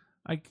Butthead.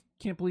 I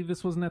can't believe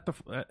this wasn't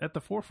at the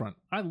forefront.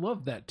 I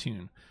love that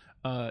tune.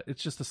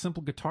 It's just a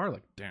simple guitar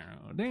like I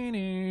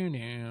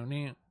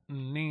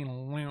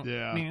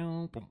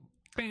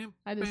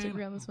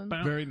disagree on this one.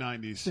 Very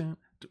 90s.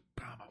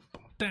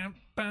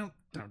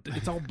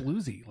 It's all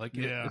bluesy. Like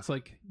it's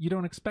like you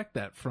don't expect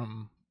that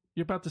from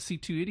You're about to see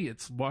two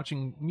idiots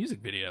watching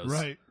music videos.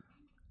 Right.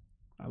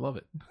 I love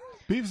it.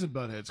 Beavis and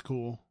Butthead's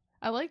cool.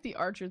 I like the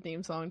Archer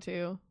theme song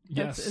too.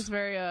 Yes. It's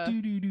very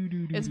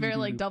it's very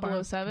like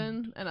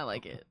 007 and I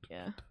like it.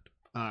 Yeah.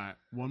 All right,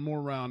 one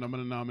more round. I'm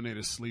going to nominate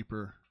a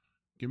sleeper.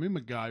 Give me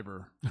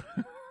MacGyver.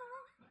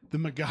 The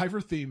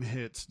MacGyver theme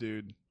hits,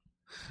 dude.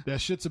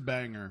 That shit's a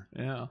banger.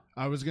 Yeah.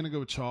 I was going to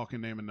go chalk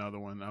and name another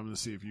one. I'm going to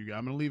see if you guys...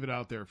 I'm going to leave it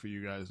out there for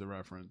you guys to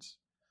reference.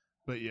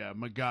 But yeah,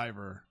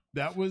 MacGyver.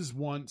 That was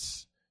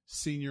once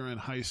senior in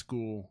high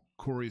school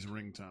Corey's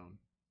ringtone.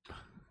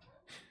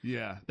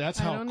 Yeah, that's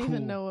how cool... I don't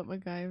even know what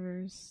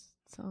MacGyver's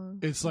song...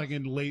 It's like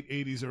in late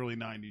 80s, early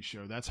 90s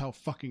show. That's how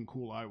fucking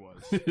cool I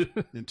was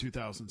in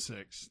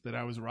 2006. That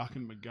I was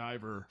rocking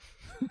MacGyver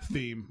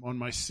theme on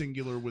my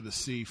singular with a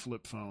C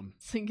flip phone.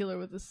 Singular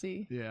with a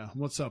C. Yeah.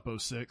 What's up,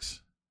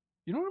 06?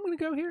 You know where I'm going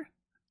to go here?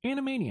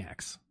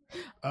 Animaniacs.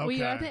 Okay.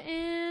 We are the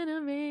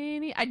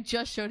Animaniacs. I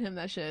just showed him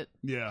that shit.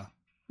 Yeah.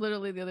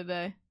 Literally the other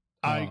day.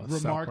 I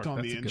remarked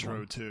on the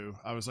intro, too.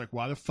 I was like,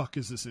 why the fuck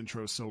is this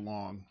intro so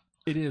long?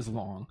 It is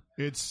long.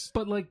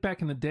 But like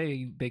back in the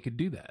day, they could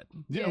do that.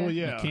 Yeah. Well,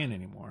 yeah. You can't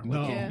anymore.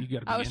 No. Like, you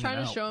gotta be I was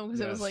trying to show him because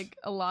Yes. it was like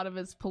a lot of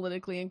it's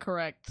politically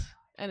incorrect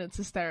and it's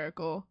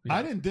hysterical. Yeah.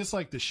 I didn't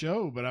dislike the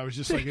show, but I was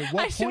just like, at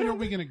what point are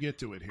we going to get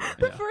to it here?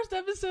 The first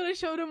episode I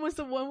showed him was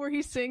the one where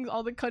he sings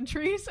all the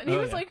countries, and he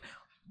was like,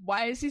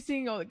 "Why is he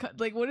singing all the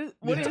like? What is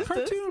it's a this?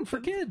 cartoon for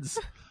kids?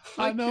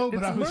 I know,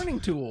 but it's a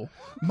learning tool.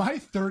 My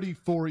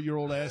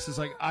 34-year-old ass is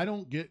like, I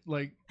don't get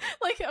like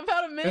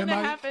about a minute and a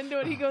half into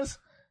it, he goes,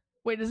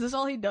 "Wait, is this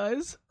all he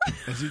does?"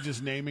 Is he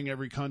just naming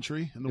every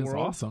country in the It's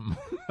world? awesome.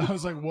 I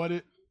was like, what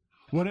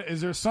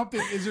is there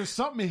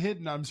something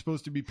hidden I'm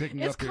supposed to be picking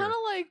It's up here? kind of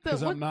like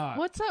the I'm not.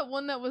 what's that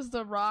one that was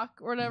The Rock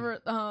or whatever?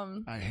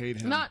 I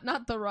hate him.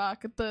 Not The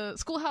Rock, the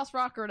Schoolhouse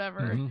Rock or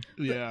whatever.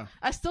 Mm-hmm. Yeah.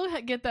 I still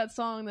get that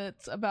song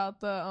that's about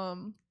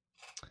the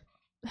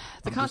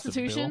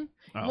Constitution.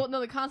 Well, no,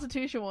 the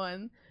Constitution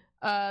one.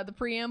 The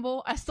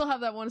preamble. I still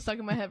have that one stuck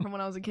in my head from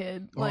when I was a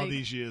kid. All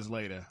these years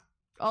later.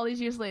 All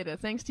these years later,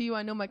 thanks to you,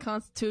 I know my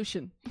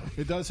Constitution.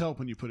 It does help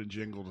when you put a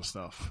jingle to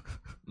stuff.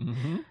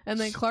 Mm-hmm. And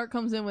then Clark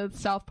comes in with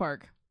South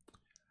Park.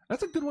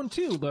 That's a good one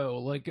too, though.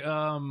 Like,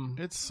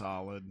 it's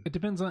solid. It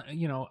depends on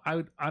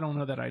I don't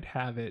know that I'd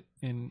have it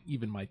in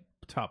even my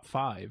top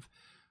 5.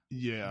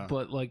 Yeah,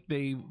 but like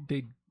they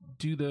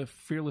do the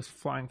Fearless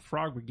Flying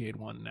Frog Brigade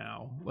one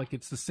now. Like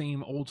it's the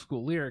same old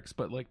school lyrics,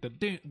 but like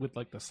with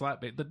like the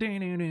slap bass,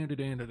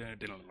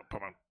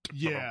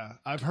 yeah,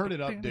 I've heard it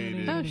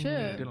updated. Oh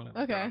shit!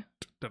 Okay.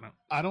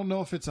 I don't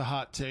know if it's a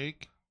hot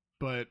take,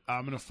 but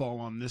I'm gonna fall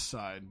on this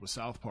side with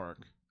South Park.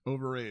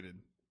 Overrated.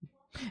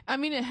 I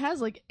mean, it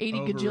has like 80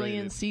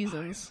 gajillion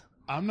seasons.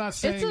 I'm not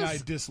saying I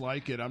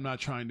dislike it. I'm not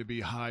trying to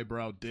be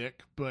highbrow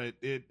dick, but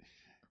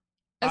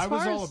I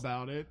was all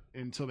about it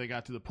until they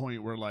got to the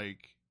point where like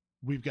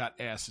we've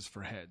got asses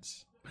for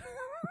heads,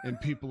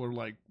 and people are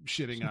like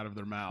shitting out of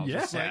their mouths.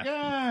 Yeah. It's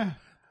like,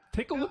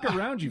 take a look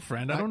around you,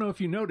 friend. I don't know if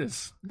you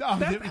notice. No,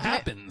 that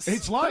happens.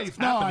 It's life.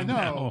 No, I know.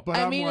 Now. But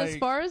I mean, as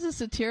far as a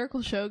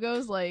satirical show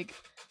goes, like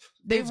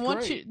they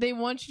want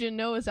you to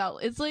know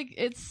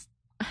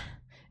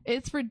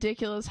it's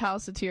ridiculous how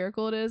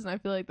satirical it is, and I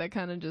feel like that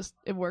kind of just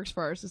it works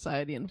for our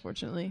society,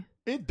 unfortunately.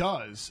 It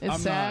does.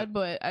 It's sad,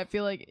 but I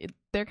feel like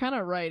they're kind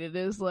of right. It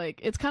is like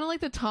it's kind of like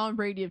the Tom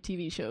Brady of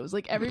TV shows.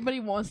 Like everybody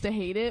wants to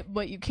hate it,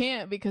 but you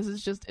can't because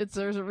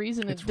there's a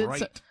reason it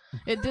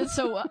did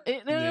so well.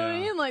 You know what I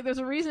mean? Like there's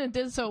a reason it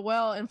did so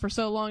well, and for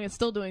so long it's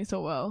still doing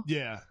so well.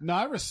 Yeah. No,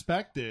 I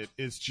respect it.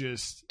 It's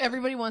just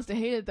everybody wants to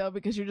hate it though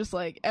because you're just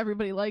like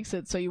everybody likes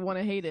it, so you want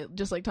to hate it.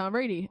 Just like Tom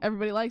Brady,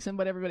 everybody likes him,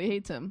 but everybody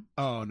hates him.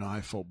 Oh no, I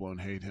full blown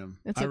hate him.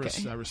 It's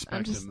okay. I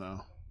respect him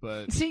though.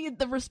 But see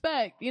the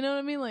respect, you know what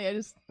I mean? Like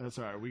that's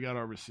all right. We got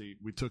our receipt.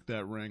 We took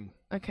that ring.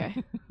 Okay.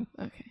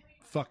 Okay.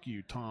 Fuck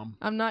you, Tom.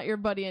 I'm not your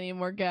buddy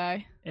anymore,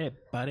 guy. Hey,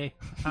 buddy.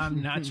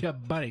 I'm not your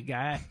buddy,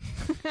 guy.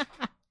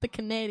 The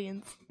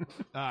Canadians.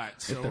 All right.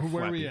 So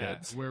where we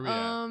at? Where we at?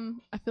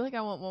 I feel like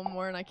I want one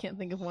more, and I can't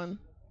think of one.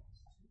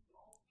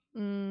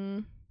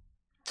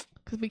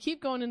 Because we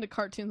keep going into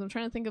cartoons. I'm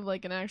trying to think of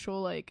like an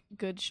actual like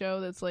good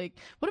show that's like.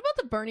 What about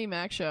the Bernie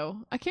Mac show?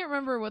 I can't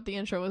remember what the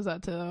intro was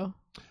that to though.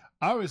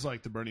 I always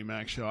liked the Bernie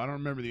Mac show. I don't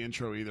remember the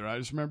intro either. I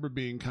just remember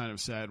being kind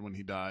of sad when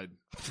he died.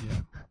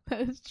 Yeah,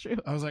 that is true.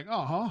 I was like,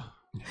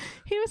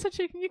 he was such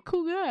a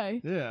cool guy.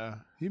 Yeah,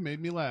 he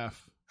made me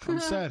laugh. I'm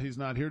sad he's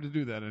not here to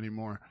do that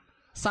anymore.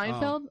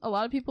 Seinfeld? A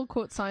lot of people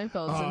quote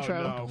Seinfeld's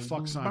intro. No,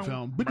 fuck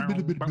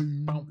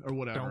Seinfeld. Or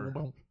whatever.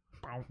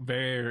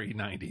 Very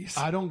 90s.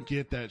 I don't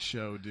get that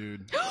show,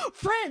 dude.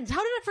 Friends!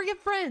 How did I forget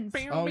Friends?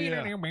 Oh,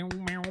 yeah.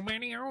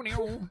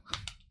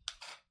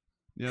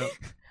 Yep.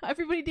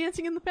 Everybody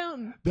dancing in the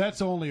fountain.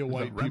 That's only a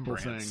white people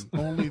thing.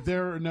 Only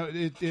there. No,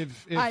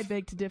 if I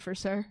beg to differ,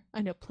 sir.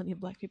 I know plenty of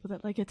black people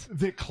that like it.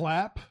 They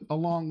clap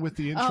along with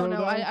the intro. Oh no,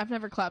 though, I've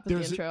never clapped with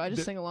the intro. I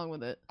just sing along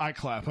with it. I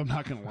clap. I'm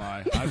not gonna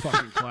lie. I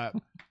fucking clap.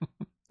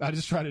 I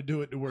just try to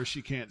do it to where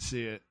she can't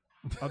see it.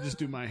 I'll just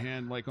do my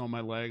hand like on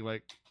my leg,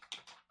 like.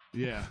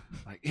 Yeah.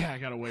 Like, yeah, I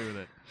got away with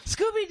it.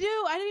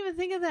 Scooby-Doo! I didn't even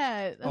think of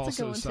that. That's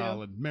Also a good one,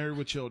 solid. Married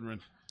with Children.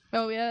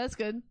 Oh, yeah, that's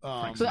good.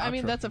 But, I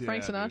mean, that's a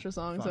Frank Sinatra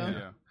song, so.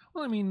 Yeah.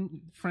 Well, I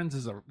mean, Friends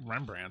is a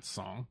Rembrandt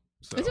song.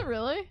 So. Is it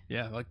really?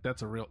 Yeah, like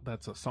that's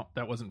a song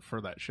that wasn't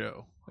for that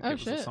show. Like, Oh, it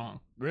was shit. a song.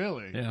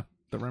 Really? Yeah,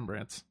 the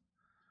Rembrandts.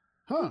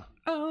 Huh.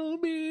 I'll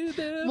be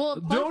there. Well,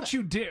 don't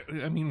you dare!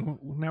 I mean,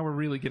 now we're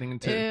really getting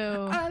into.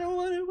 Ew. I don't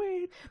want to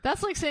wait.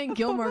 That's like saying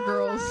Gilmore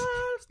Girls.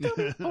 To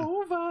be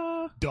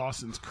over.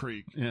 Dawson's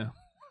Creek. Yeah.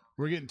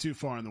 We're getting too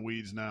far in the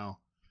weeds now.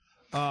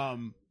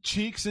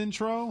 Cheeks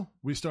intro.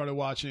 We started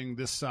watching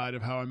this side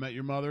of How I Met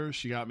Your Mother.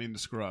 She got me into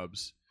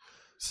Scrubs.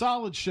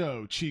 Solid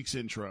show. Cheeks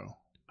intro.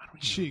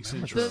 Cheeks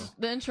intro.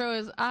 The intro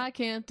is I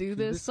can't do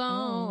this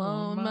all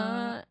on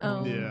my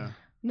own. Yeah.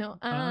 No,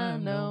 I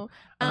know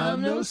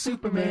I'm no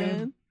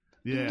Superman.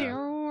 Yeah.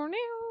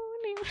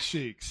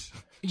 Cheeks.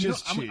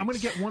 Just cheeks. I'm gonna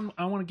get one.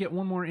 I want to get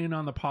one more in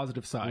on the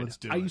positive side. Let's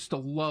do I it. used to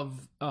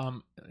love.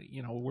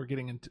 We're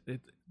getting into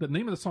it. The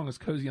name of the song is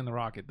 "Cozy on the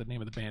Rocket." The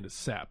name of the band is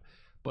Sap,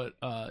 but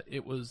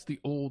it was the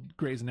old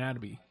Grey's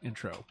Anatomy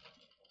intro,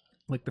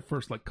 like the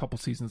first couple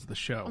seasons of the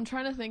show. I'm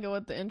trying to think of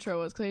what the intro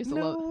was because I used to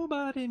love.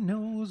 Nobody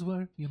knows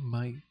where you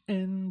might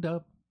end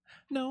up.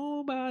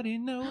 Nobody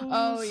knows.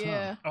 Oh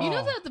yeah, you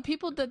know that the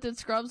people that did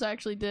Scrubs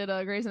actually did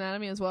Grey's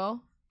Anatomy as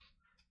well.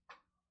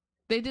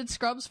 They did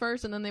Scrubs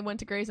first, and then they went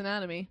to Grey's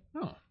Anatomy.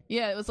 Oh,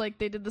 yeah, it was like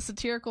they did the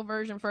satirical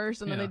version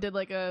first, and then they did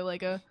like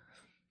a.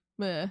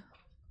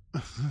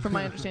 From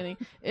my understanding,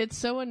 it's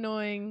so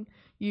annoying.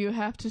 You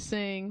have to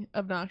sing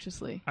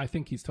obnoxiously. I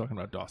think he's talking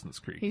about Dawson's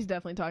Creek. He's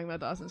definitely talking about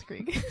Dawson's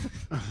Creek.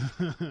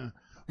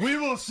 We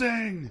will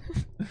sing.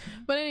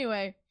 But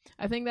anyway,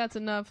 I think that's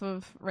enough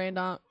of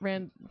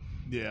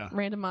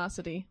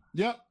randomosity.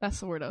 Yep. That's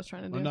the word I was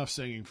trying to do. Enough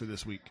singing for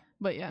this week.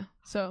 But yeah,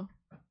 so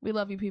we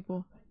love you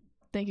people.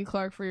 Thank you,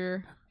 Clark, for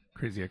your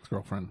Crazy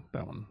Ex-Girlfriend.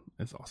 That one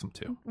is awesome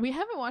too. We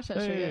haven't watched that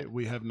show yet.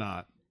 We have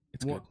not.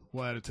 It's good.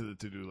 We'll add it to the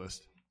to-do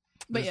list.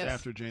 But Just yes.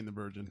 After Jane the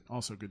Virgin.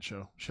 Also a good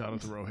show. Shout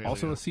out to Rohalio.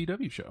 Also a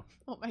CW show.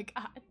 Oh my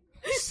god.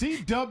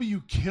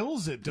 CW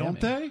kills it, don't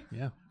they?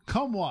 Yeah.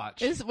 Come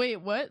watch. Wait,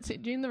 what?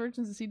 Jane the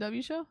Virgin's a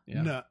CW show?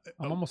 Yeah. No,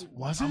 I'm almost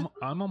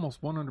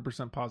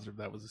 100% positive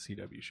that was a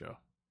CW show.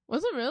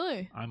 Was it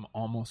really? I'm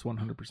almost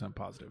 100%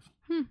 positive.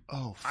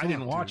 Oh, fuck, I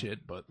didn't watch dude. it,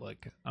 but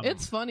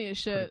it's funny as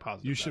shit.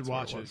 You should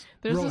watch it.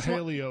 There's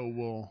Rohalio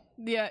will.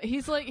 Yeah,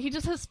 he's like he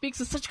just speaks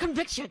with such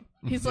conviction.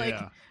 He's like,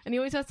 and he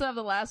always has to have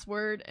the last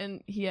word,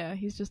 and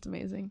he's just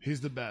amazing.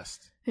 He's the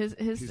best. His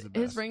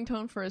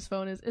ringtone for his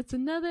phone is "It's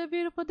another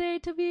beautiful day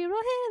to be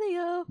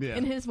Rogelio." Yeah.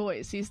 In his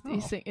voice, he's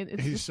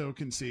so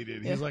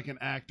conceited. He's like an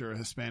actor, a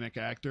Hispanic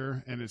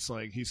actor, and it's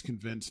like he's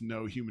convinced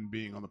no human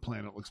being on the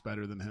planet looks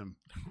better than him.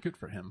 Good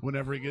for him.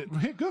 Whenever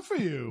good for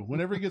you.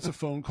 Whenever he gets a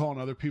phone call and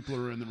other people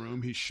are in the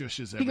room, he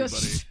shushes everybody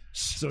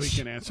so he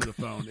can answer the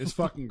phone. It's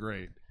fucking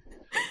great.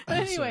 But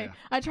anyway,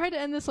 I tried to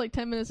end this like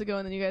 10 minutes ago,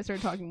 and then you guys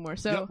started talking more.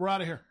 So we're out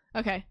of here.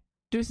 Okay,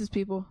 deuces,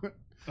 people.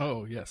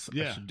 Oh yes,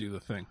 I should do the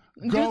thing.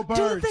 Go birds.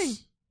 Do the thing.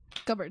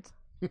 Go birds.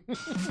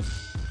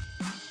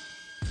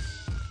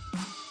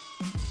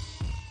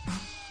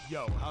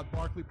 Yo, how'd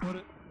Barkley put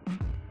it?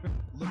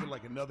 Looking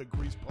like another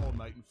grease pole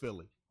night in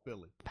Philly.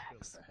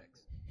 Facts.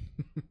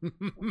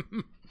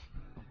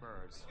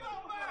 Birds.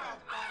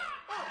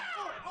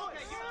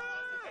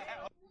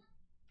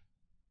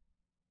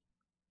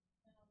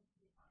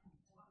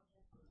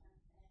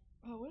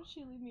 Oh, what did she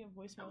leave me a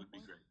voicemail?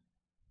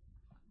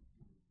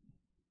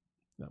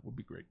 That would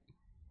be great.